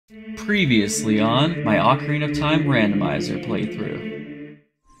Previously on my Ocarina of Time Randomizer playthrough.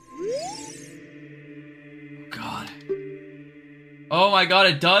 God. Oh my god,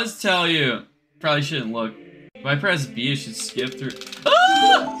 it does tell you! Probably shouldn't look. If I press B, it should skip through.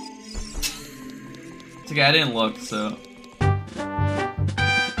 Ah! It's okay, I didn't look, so.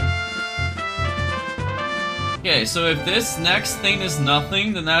 Okay, so if this next thing is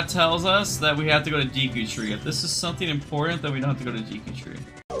nothing, then that tells us that we have to go to Deku Tree. If this is something important, then we don't have to go to Deku Tree.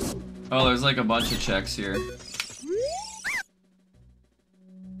 Oh, there's like a bunch of checks here.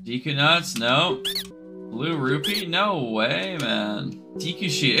 Deku Nuts? No. Blue Rupee? No way, man. Deku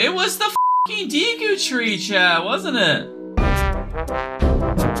Sheet. It was the f***ing Deku Tree, chat, wasn't it?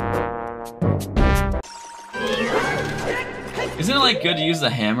 Isn't it like good to use the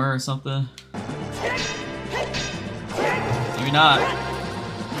hammer or something? Maybe not.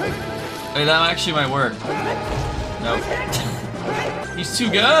 Wait, that actually might work. Nope. He's too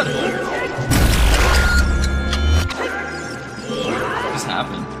good! What just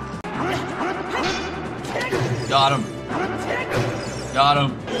happened? Got him. Got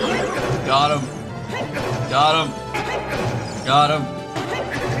him. Got him. Got him. Got him.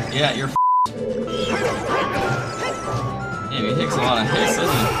 Yeah, you're f***ed. Damn, he takes a lot of hits,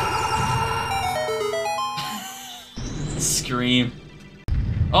 doesn't he? Scream.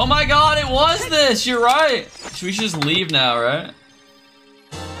 Oh my god, it was this! You're right! We should just leave now, right?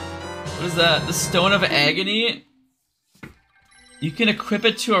 What is that? The Stone of Agony? You can equip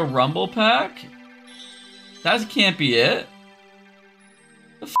it to a Rumble Pack? That can't be it.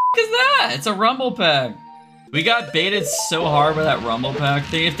 The f*** is that? It's a Rumble Pack. We got baited so hard by that Rumble Pack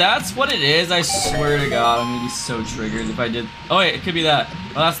thing. If that's what it is, I swear to god, I'm gonna be so triggered if I did. Oh wait, it could be that.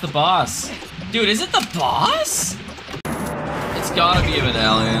 Oh, that's the boss. Dude, is it the boss? It's gotta be a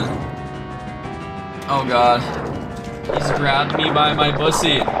medallion. Oh god. He's grabbed me by my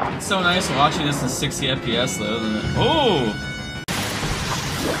pussy. It's so nice watching this in 60 FPS though, isn't it? Oh!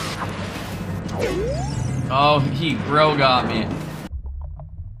 Oh, he bro got me.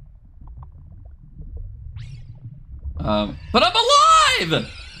 But I'm alive!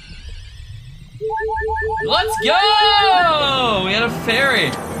 Let's go! We had a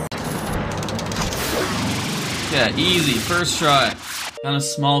fairy. Yeah, easy, first try. Got a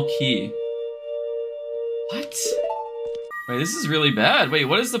small key. What? Wait, this is really bad. Wait,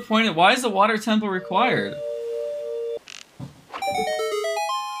 what is the point of— why is the water temple required?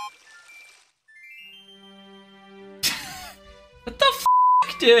 What the f***,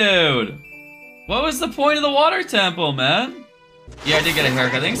 dude? What was the point of the water temple, man? Yeah, I did get a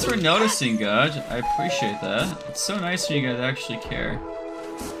haircut. Thanks for noticing, Gudge. I appreciate that. It's so nice when you guys actually care.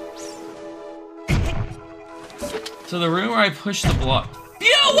 So the room where I push the block—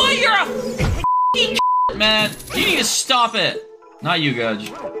 yo, what? You're a f***ing man! You need to stop it! Not you,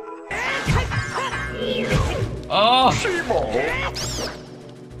 Gudge. Oh!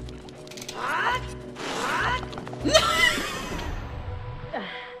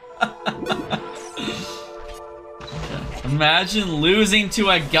 Imagine losing to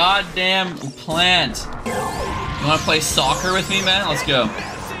a goddamn plant. You wanna play soccer with me, man? Let's go.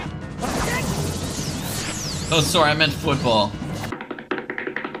 Oh, sorry, I meant football.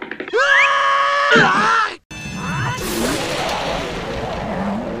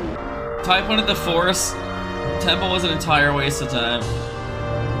 Type 1 at the forest temple was an entire waste of time.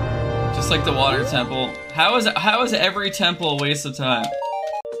 Just like the water temple. How is every temple a waste of time?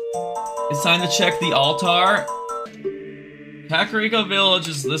 It's time to check the altar. Kakariko Village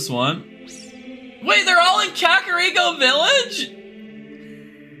is this one. Wait, they're all in Kakariko Village?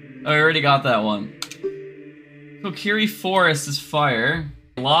 Oh, I already got that one. Kokiri Forest is fire.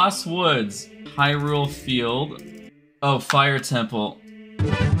 Lost Woods. Hyrule Field. Oh, Fire Temple.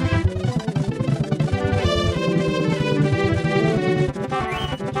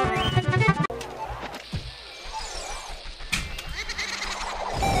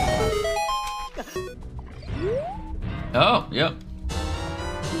 Oh, yep.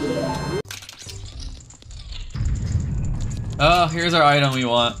 Oh, here's our item we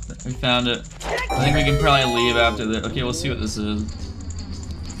want. We found it. I think we can probably leave after this. Okay, we'll see what this is.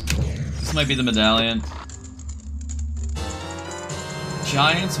 This might be the medallion.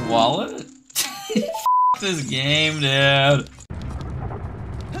 Giant's wallet? F this game, dude.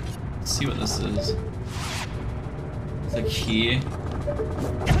 Let's see what this is. It's a key.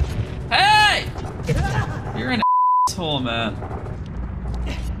 Hey! You're an asshole, man.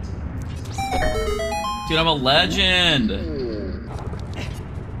 Dude, I'm a legend.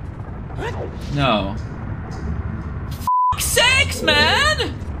 No. F***'s sakes,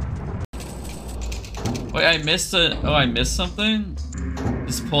 man! Wait, I missed a— oh, I missed something?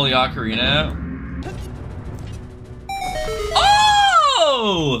 Just pull the ocarina out.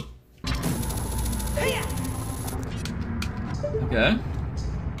 Oh! Okay.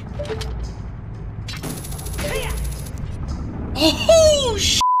 Oh,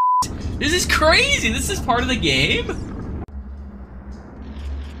 shit! This is crazy! This is part of the game?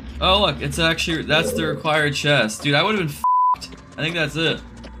 Oh, look, it's actually, that's the required chest. Dude, I would have been f***ed. I think that's it.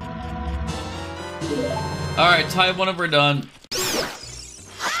 Alright, type 1 if we're done.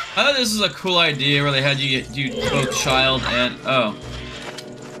 I thought this was a cool idea where they had you do both child and... Oh.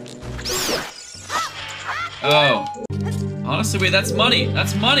 Oh. Honestly, wait, that's money.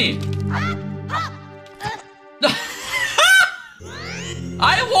 That's money.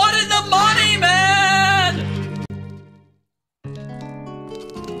 I wanted the money, man!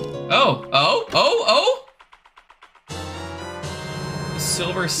 Oh, oh, oh, oh!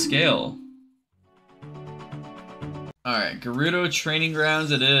 Silver scale. Alright, Gerudo Training Grounds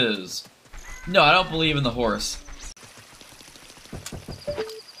it is. No, I don't believe in the horse.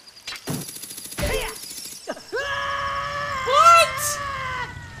 What?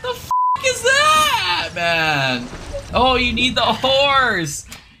 The f*** is that, man? Oh, you need the horse!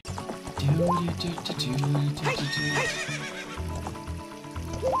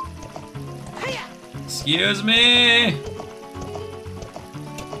 Excuse me!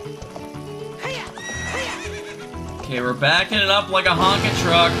 Okay, we're backing it up like a honkin'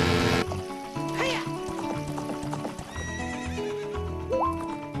 truck.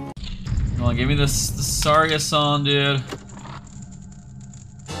 Come on, give me this Saria song, dude.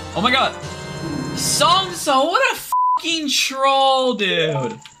 Oh my god! Song, what a fucking troll,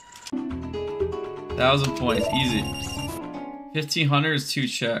 dude! 1,000 points, easy. 1,500 is 2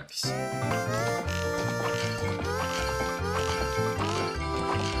 checks.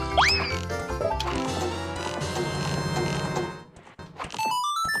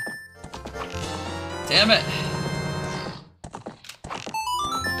 Damn it!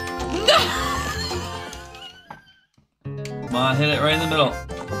 No! Come on, hit it right in the middle.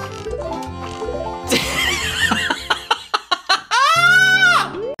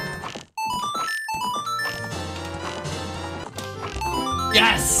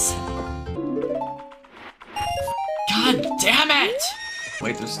 Yes! God damn it!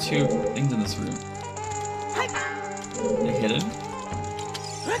 Wait, there's 2 things in this room. They're hidden?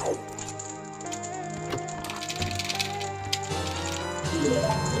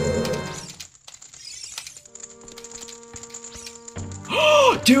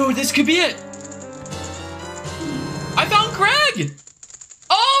 Dude, this could be it! I found Greg!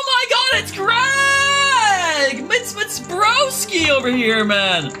 Oh my god, it's Greg! It's Broski over here,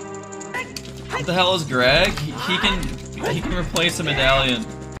 man! What the hell is Greg? He can replace a medallion.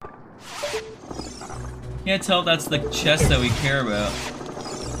 Can't tell if that's the chest that we care about.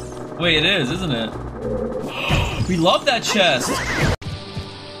 Wait, it is, isn't it? We love that chest!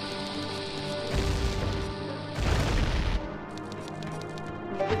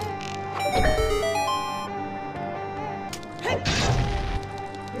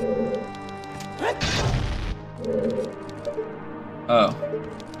 Oh.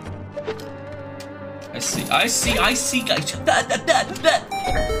 I see.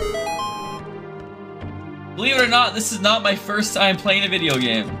 Believe it or not, this is not my first time playing a video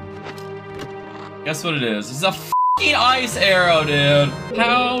game. Guess what it is? It's a fucking ice arrow, dude.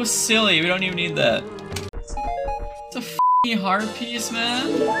 How silly. We don't even need that. It's a fucking heart piece, man.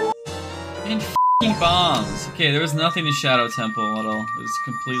 And fucking bombs. Okay, there was nothing in Shadow Temple at all. It was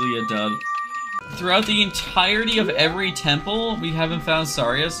completely a dud. Throughout the entirety of every temple, we haven't found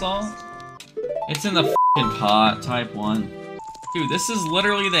Saria salt. It's in the fucking pot, type 1. Dude, this is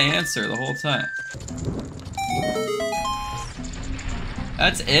literally the answer the whole time.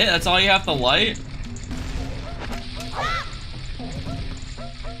 That's it? That's all you have to light?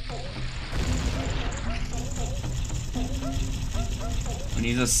 We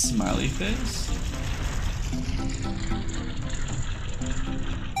need a smiley face?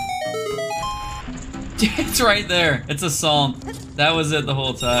 It's right there. It's a psalm. That was it the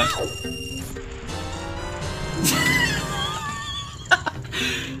whole time.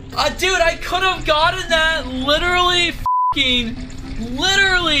 Dude, I could have gotten that literally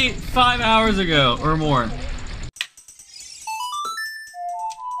 5 hours ago or more.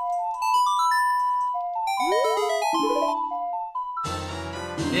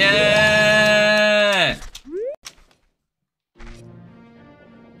 Yeah!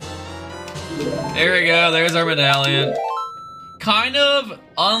 There we go, there's our medallion. Kind of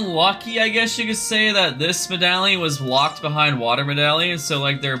unlucky, I guess you could say, that this medallion was locked behind water medallion, so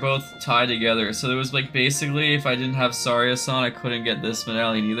like they're both tied together. So it was like basically if I didn't have Saria-san, I couldn't get this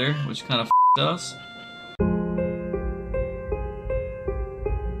medallion either, which kind of f***ed us.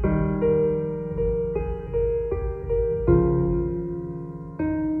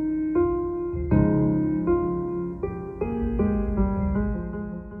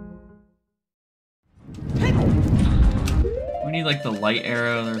 We need like the light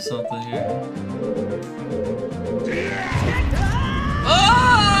arrow or something here.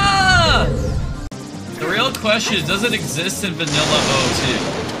 Ah! The real question is, does it exist in vanilla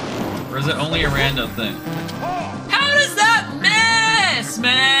O2? Or is it only a random thing? How does that miss,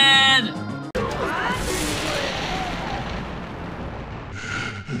 man?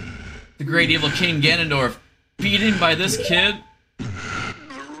 The great evil King Ganondorf beaten by this kid?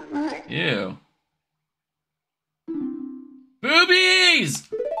 Ew. Boobies!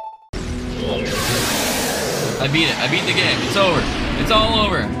 I beat it. I beat the game. It's over. It's all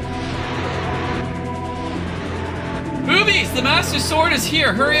over. Boobies! The Master Sword is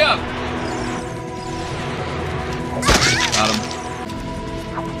here. Hurry up. Got him.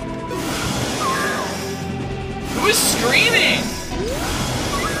 Who is screaming?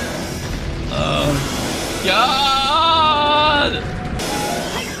 Oh, God!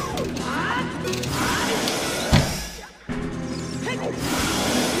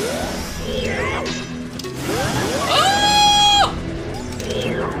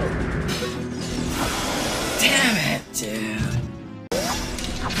 Damn it, dude.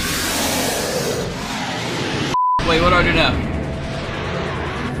 Wait, what do I do now?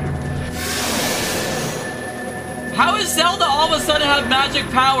 How is Zelda all of a sudden have magic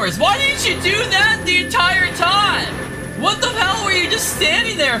powers? Why didn't you do that the entire time? What the hell were you just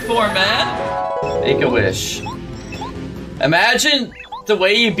standing there for, man? Make a wish. Imagine the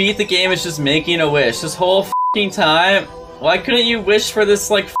way you beat the game is just making a wish. This whole f***ing time. Why couldn't you wish for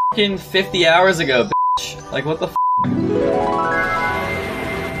this like f***ing 50 hours ago, bitch? Like what the f***?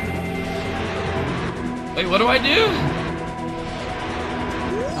 Wait, what do I do?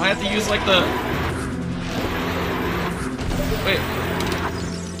 I have to use like the... Wait.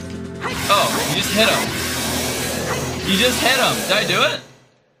 Oh, you just hit him. You just hit him. Did I do it?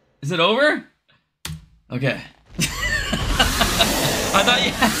 Is it over? Okay. I thought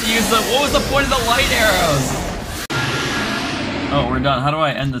you had to use the... What was the point of the light arrows? Oh, we're done. How do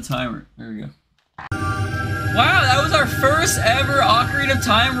I end the timer? There we go. Wow, that was our first ever Ocarina of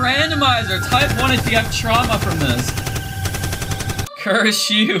Time Randomizer. Type 1 if you have trauma from this. Curse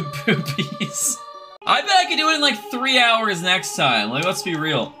you, boobies. I bet I could do it in like 3 hours next time. Like, let's be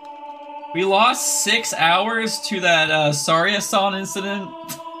real. We lost 6 hours to that Saria-san incident.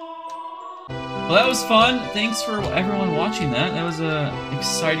 Well, that was fun. Thanks for everyone watching that. That was an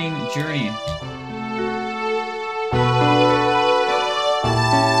exciting journey.